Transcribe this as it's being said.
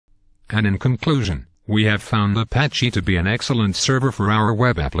And in conclusion, we have found Apache to be an excellent server for our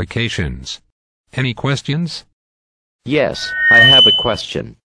web applications. Any questions? Yes, I have a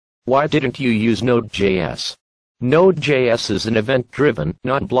question. Why didn't you use Node.js? Node.js is an event-driven,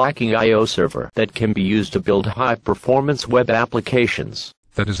 non-blocking I/O server that can be used to build high-performance web applications.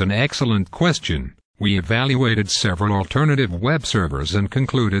 That is an excellent question. We evaluated several alternative web servers and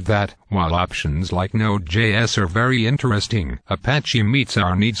concluded that, while options like Node.js are very interesting, Apache meets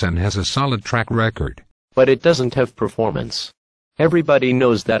our needs and has a solid track record. But it doesn't have performance. Everybody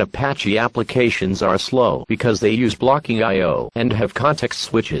knows that Apache applications are slow because they use blocking I/O and have context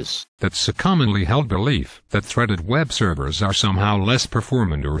switches. That's a commonly held belief, that threaded web servers are somehow less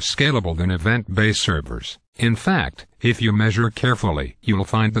performant or scalable than event-based servers. In fact, if you measure carefully, you'll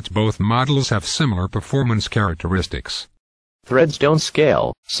find that both models have similar performance characteristics. Threads don't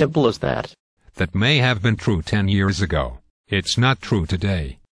scale, simple as that. That may have been true 10 years ago. It's not true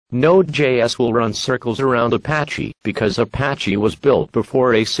today. Node.js will run circles around Apache because Apache was built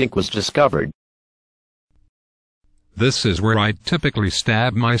before async was discovered. This is where I typically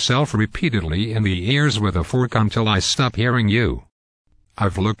stab myself repeatedly in the ears with a fork until I stop hearing you.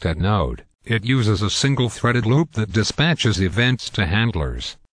 I've looked at Node. It uses a single-threaded loop that dispatches events to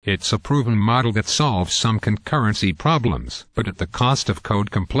handlers. It's a proven model that solves some concurrency problems, but at the cost of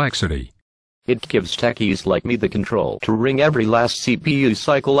code complexity. It gives techies like me the control to wring every last CPU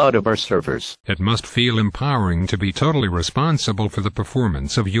cycle out of our servers. It must feel empowering to be totally responsible for the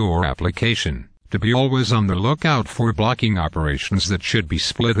performance of your application, to be always on the lookout for blocking operations that should be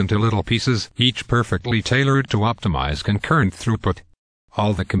split into little pieces, each perfectly tailored to optimize concurrent throughput.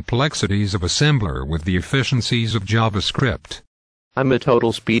 All the complexities of assembler with the efficiencies of JavaScript. I'm a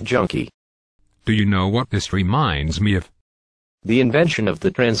total speed junkie. Do you know what this reminds me of? The invention of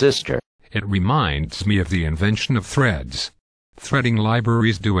the transistor. It reminds me of the invention of threads. Threading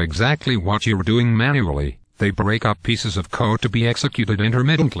libraries do exactly what you're doing manually. They break up pieces of code to be executed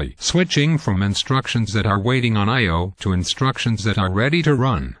intermittently, switching from instructions that are waiting on I/O to instructions that are ready to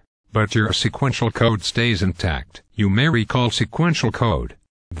run. But your sequential code stays intact. You may recall sequential code.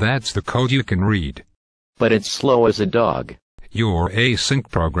 That's the code you can read. But it's slow as a dog. Your async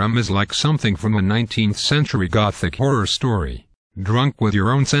program is like something from a 19th century Gothic horror story. Drunk with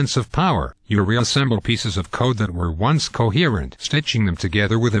your own sense of power, you reassemble pieces of code that were once coherent, stitching them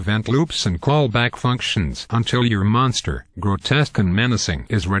together with event loops and callback functions until your monster, grotesque and menacing,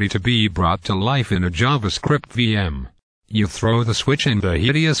 is ready to be brought to life in a JavaScript VM. You throw the switch and the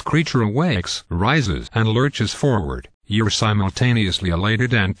hideous creature awakes, rises, and lurches forward. You're simultaneously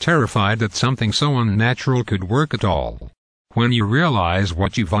elated and terrified that something so unnatural could work at all. When you realize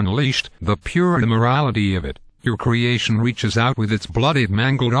what you've unleashed, the pure immorality of it, your creation reaches out with its bloodied,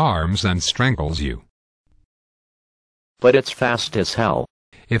 mangled arms and strangles you. But it's fast as hell.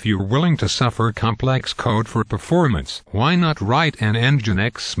 If you're willing to suffer complex code for performance, why not write an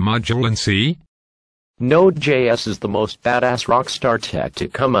Nginx module in C? Node.js is the most badass rockstar tech to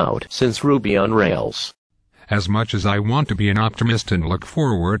come out since Ruby on Rails. As much as I want to be an optimist and look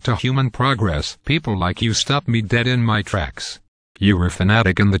forward to human progress, people like you stop me dead in my tracks. You're a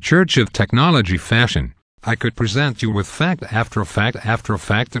fanatic in the Church of Technology fashion. I could present you with fact after fact after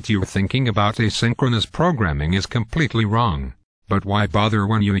fact that your thinking about asynchronous programming is completely wrong. But why bother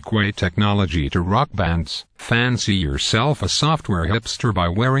when you equate technology to rock bands, fancy yourself a software hipster by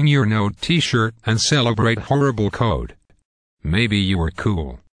wearing your Node t-shirt, and celebrate horrible code? Maybe you are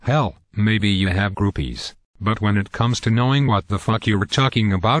cool. Hell, maybe you have groupies. But when it comes to knowing what the fuck you're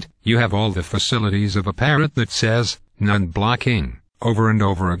talking about, you have all the facilities of a parrot that says, non-blocking, over and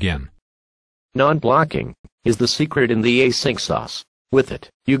over again. Non-blocking is the secret in the async sauce. With it,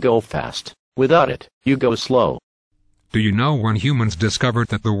 you go fast. Without it, you go slow. Do you know when humans discovered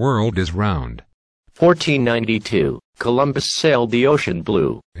that the world is round? 1492, Columbus sailed the ocean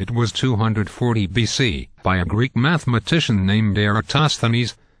blue. It was 240 BC, by a Greek mathematician named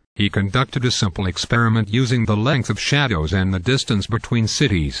Eratosthenes. He conducted a simple experiment using the length of shadows and the distance between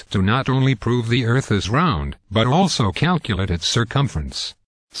cities to not only prove the Earth is round, but also calculate its circumference.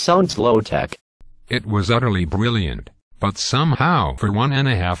 Sounds low-tech. It was utterly brilliant. But somehow, for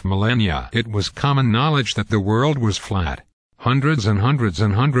 1.5 millennia, it was common knowledge that the world was flat. Hundreds and hundreds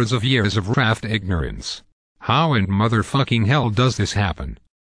and hundreds of years of raft ignorance. How in motherfucking hell does this happen?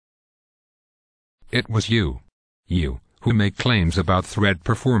 It was you. You, who make claims about thread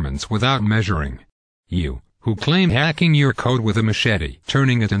performance without measuring. You, who claim hacking your code with a machete,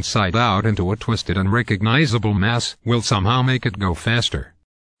 turning it inside out into a twisted and recognizable mass, will somehow make it go faster.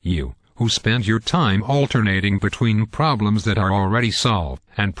 You, who spend your time alternating between problems that are already solved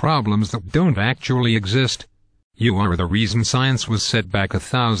and problems that don't actually exist. You are the reason science was set back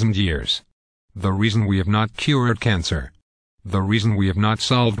 1,000 years. The reason we have not cured cancer. The reason we have not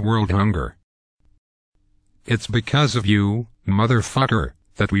solved world hunger. It's because of you, motherfucker,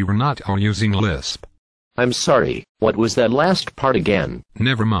 that we were not all using Lisp. I'm sorry, what was that last part again?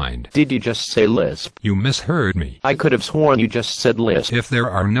 Never mind. Did you just say Lisp? You misheard me. I could have sworn you just said Lisp. If there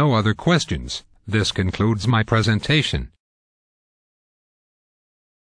are no other questions, this concludes my presentation.